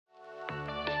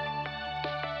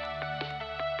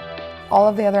All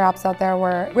of the other apps out there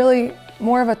were really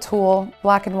more of a tool,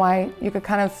 black and white. You could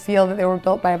kind of feel that they were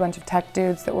built by a bunch of tech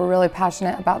dudes that were really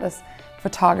passionate about this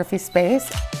photography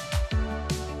space.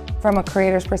 From a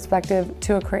creator's perspective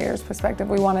to a creator's perspective,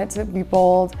 we wanted it to be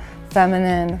bold,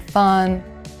 feminine, fun.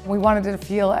 We wanted it to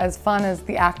feel as fun as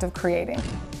the act of creating.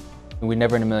 We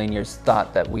never in a million years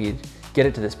thought that we'd get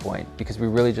it to this point, because we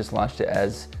really just launched it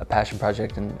as a passion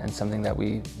project and something that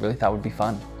we really thought would be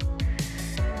fun.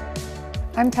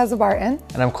 I'm Tessa Barton.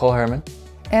 And I'm Herrmann.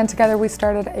 And together we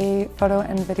started a photo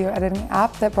and video editing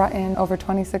app that brought in over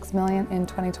 26 million in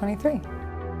 2023.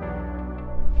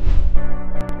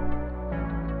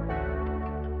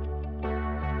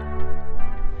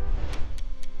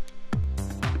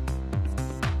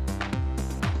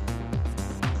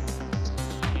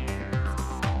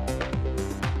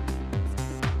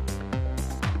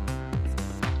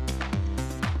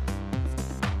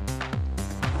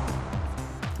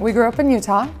 We grew up in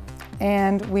Utah,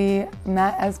 and we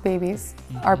met as babies.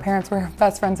 Our parents were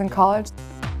best friends in college.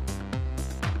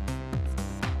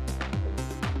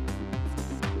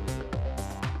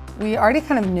 We already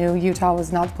kind of knew Utah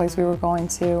was not the place we were going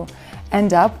to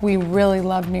end up. We really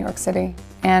loved New York City.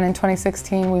 And in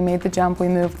 2016, we made the jump, we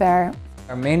moved there.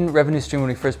 Our main revenue stream when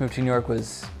we first moved to New York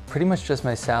was pretty much just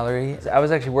my salary. I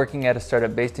was actually working at a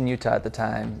startup based in Utah at the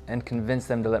time and convinced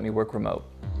them to let me work remote.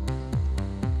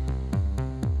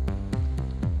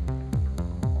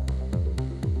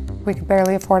 We could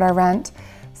barely afford our rent.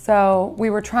 So we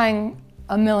were trying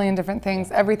a million different things,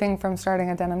 everything from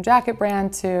starting a denim jacket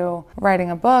brand to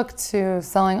writing a book to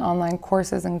selling online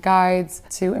courses and guides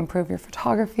to improve your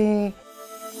photography.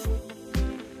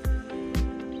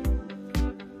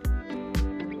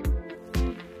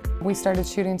 We started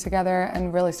shooting together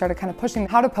and really started kind of pushing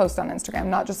how to post on Instagram,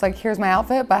 not just like, here's my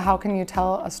outfit, but how can you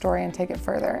tell a story and take it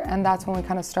further? And that's when we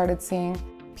kind of started seeing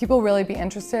people really be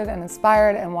interested and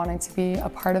inspired and wanting to be a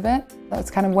part of it. That's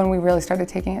kind of when we really started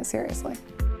taking it seriously.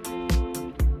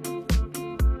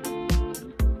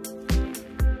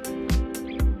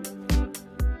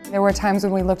 There were times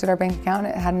when we looked at our bank account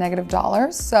and it had negative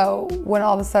dollars. So when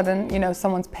all of a sudden, you know,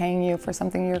 someone's paying you for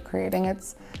something you're creating,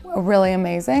 it's really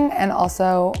amazing and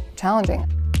also challenging.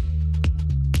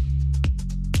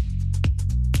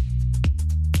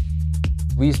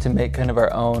 We used to make kind of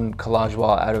our own collage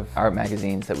wall out of art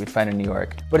magazines that we'd find in New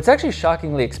York. But it's actually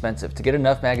shockingly expensive to get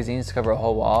enough magazines to cover a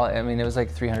whole wall. I mean, it was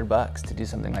like $300 to do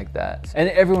something like that. And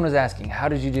everyone was asking, how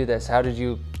did you do this? How did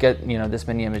you get, you know, this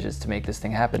many images to make this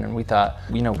thing happen? And we thought,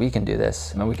 you know, we can do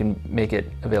this and we can make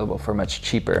it available for much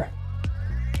cheaper.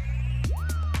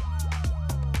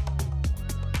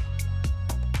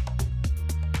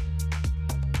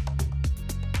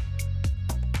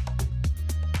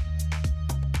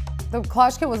 The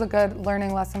collage kit was a good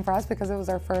learning lesson for us because it was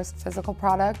our first physical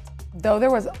product. Though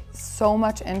there was so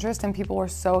much interest and people were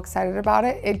so excited about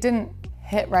it, it didn't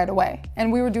hit right away.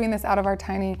 And we were doing this out of our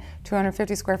tiny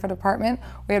 250 square foot apartment.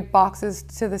 We had boxes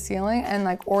to the ceiling and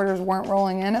like orders weren't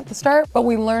rolling in at the start, but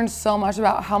we learned so much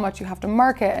about how much you have to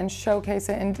market and showcase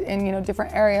it in you know,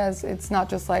 different areas. It's not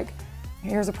just like,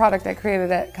 here's a product, I created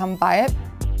it, come buy it.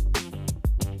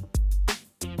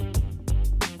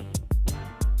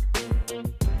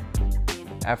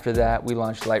 After that, we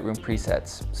launched Lightroom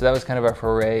presets. So that was kind of our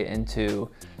foray into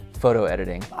photo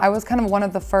editing. I was kind of one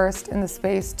of the first in the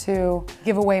space to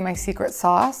give away my secret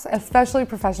sauce. Especially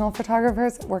professional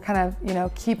photographers were kind of, you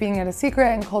know, keeping it a secret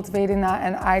and cultivating that.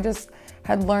 And I just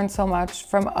had learned so much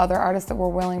from other artists that were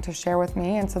willing to share with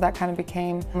me. And so that kind of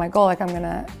became my goal. Like, I'm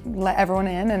gonna let everyone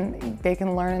in and they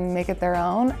can learn and make it their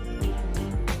own.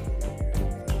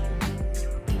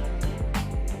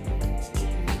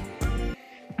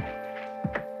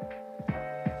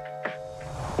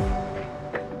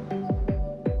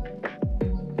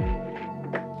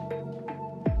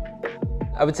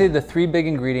 I would say the three big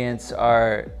ingredients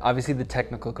are obviously the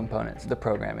technical components, the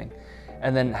programming,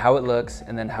 and then how it looks,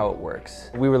 and then how it works.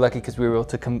 We were lucky because we were able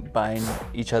to combine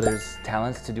each other's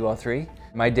talents to do all three.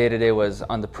 My day-to-day was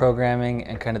on the programming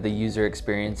and kind of the user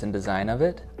experience and design of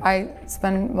it. I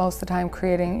spend most of the time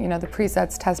creating, you know, the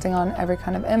presets, testing on every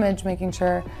kind of image, making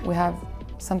sure we have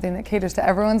something that caters to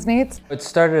everyone's needs. It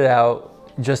started out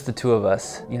just the two of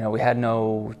us. You know, we had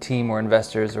no team or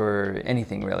investors or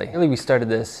anything really. Really, we started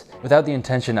this without the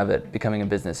intention of it becoming a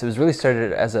business. It was really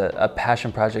started as a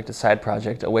passion project, a side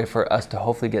project, a way for us to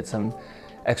hopefully get some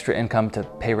extra income to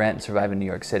pay rent and survive in New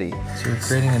York City. So we're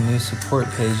creating a new support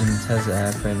page in the Tessa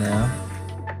app right now.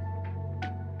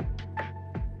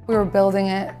 We were building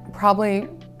it probably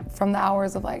from the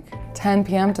hours of like 10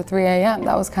 p.m. to 3 a.m.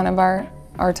 That was kind of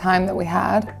our time that we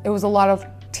had. It was a lot of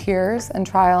tears and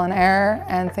trial and error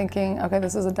and thinking, okay,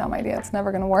 this is a dumb idea, it's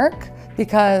never gonna work,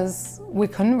 because we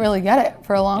couldn't really get it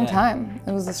for a long time.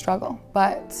 It was a struggle.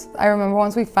 But I remember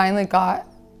once we finally got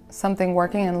something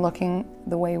working and looking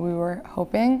the way we were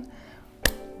hoping,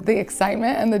 the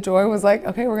excitement and the joy was like,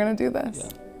 okay, we're gonna do this. Yeah.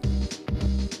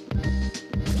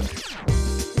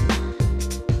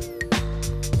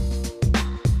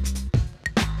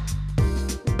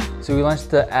 So we launched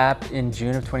the app in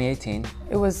June of 2018.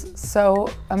 It was so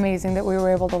amazing that we were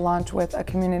able to launch with a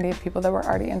community of people that were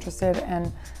already interested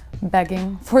and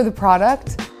begging for the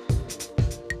product.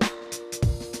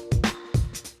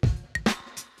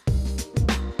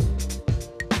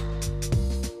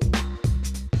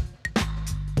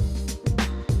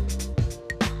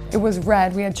 It was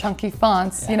red, we had chunky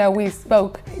fonts. You know, we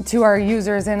spoke to our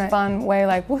users in a fun way,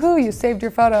 like, woohoo, you saved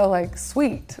your photo, like,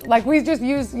 sweet. Like, we just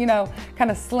used, you know, kind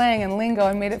of slang and lingo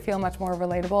and made it feel much more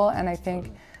relatable, and I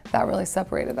think that really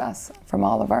separated us from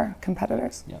all of our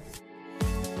competitors. Yeah.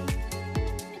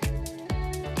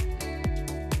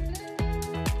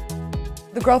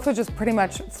 The growth was just pretty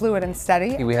much fluid and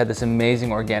steady. We had this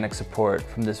amazing organic support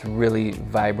from this really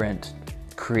vibrant,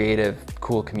 creative,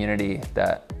 cool community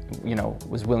that, you know,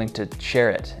 was willing to share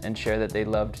it and share that they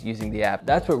loved using the app.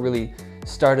 That's what really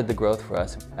started the growth for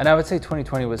us. And I would say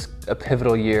 2020 was a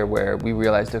pivotal year where we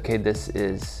realized, okay, this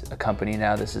is a company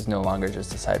now, this is no longer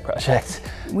just a side project.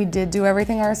 We did do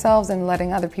everything ourselves, and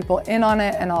letting other people in on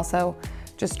it, and also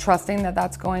just trusting that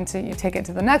that's going to take it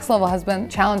to the next level has been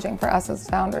challenging for us as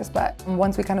founders. But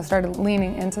once we kind of started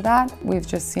leaning into that, we've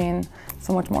just seen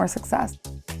so much more success.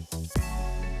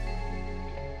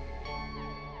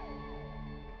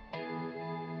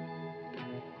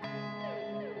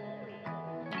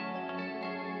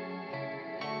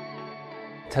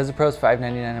 Tessa Pro is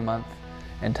 $5.99 a month,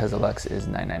 and Tessa Luxe is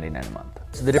 $9.99 a month.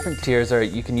 So the different tiers are,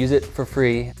 you can use it for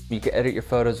free, you can edit your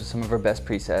photos with some of our best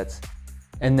presets.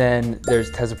 And then there's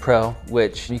Tessa Pro,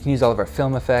 which you can use all of our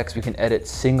film effects, we can edit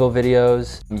single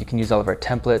videos, you can use all of our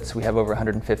templates. We have over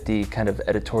 150 kind of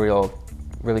editorial,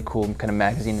 really cool kind of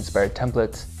magazine-inspired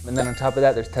templates. And then on top of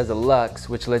that, there's Tessa Luxe,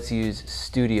 which lets you use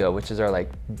Studio, which is our like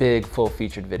big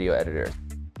full-featured video editor.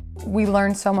 We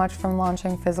learned so much from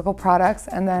launching physical products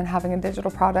and then having a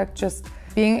digital product, just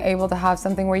being able to have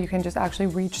something where you can just actually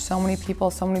reach so many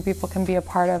people can be a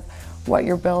part of what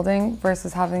you're building,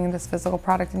 versus having this physical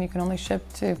product and you can only ship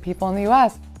to people in the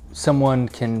US. Someone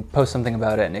can post something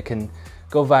about it and it can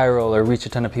go viral or reach a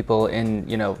ton of people in,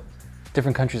 you know,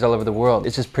 different countries all over the world.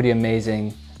 It's just pretty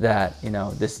amazing that, you know,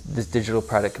 this digital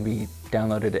product can be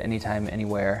downloaded at any time,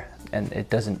 anywhere, and it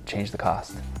doesn't change the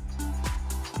cost.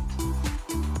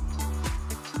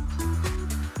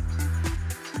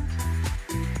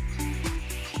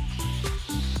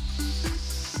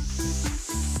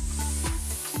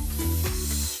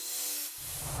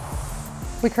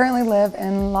 We currently live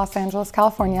in Los Angeles,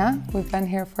 California. We've been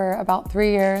here for about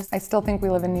 3 years. I still think we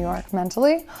live in New York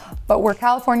mentally, but we're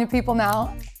California people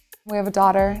now. We have a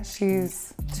daughter,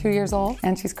 she's 2 years old,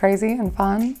 and she's crazy and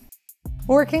fun.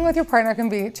 Working with your partner can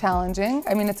be challenging.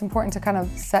 I mean, it's important to kind of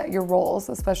set your roles,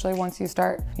 especially once you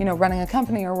start, you know, running a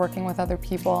company or working with other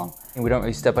people. And we don't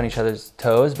really step on each other's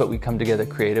toes, but we come together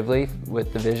creatively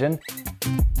with the vision.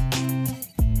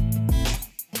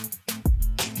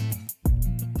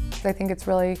 I think it's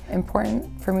really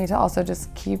important for me to also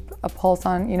just keep a pulse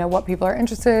on, you know, what people are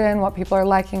interested in, what people are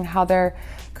liking, how they're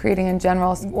creating in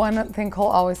general. One thing Cole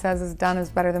always says is done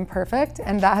is better than perfect,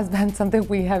 and that has been something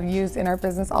we have used in our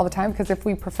business all the time, because if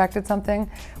we perfected something,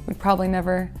 we'd probably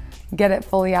never get it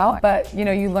fully out. But, you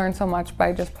know, you learn so much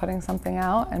by just putting something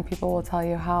out, and people will tell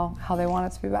you how they want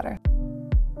it to be better.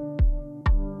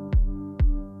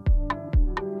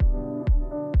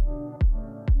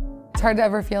 It's hard to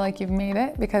ever feel like you've made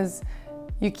it, because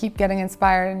you keep getting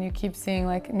inspired and you keep seeing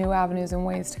like new avenues and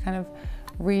ways to kind of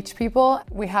reach people.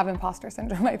 We have imposter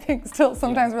syndrome, I think, still.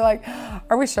 Sometimes we're like,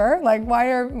 are we sure? Like,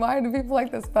 why do people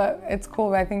like this? But it's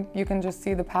cool. I think you can just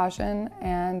see the passion,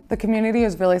 and the community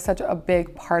is really such a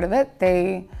big part of it.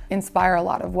 They inspire a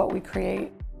lot of what we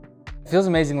create. It feels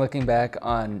amazing looking back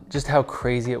on just how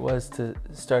crazy it was to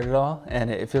start it all, and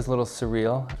it feels a little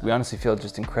surreal. We honestly feel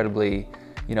just incredibly,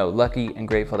 you know, lucky and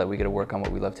grateful that we get to work on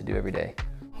what we love to do every day.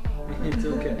 It's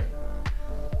okay.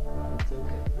 It's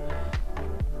okay.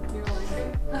 You don't like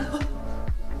it?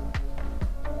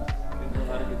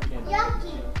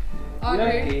 Yucky.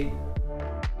 Okay.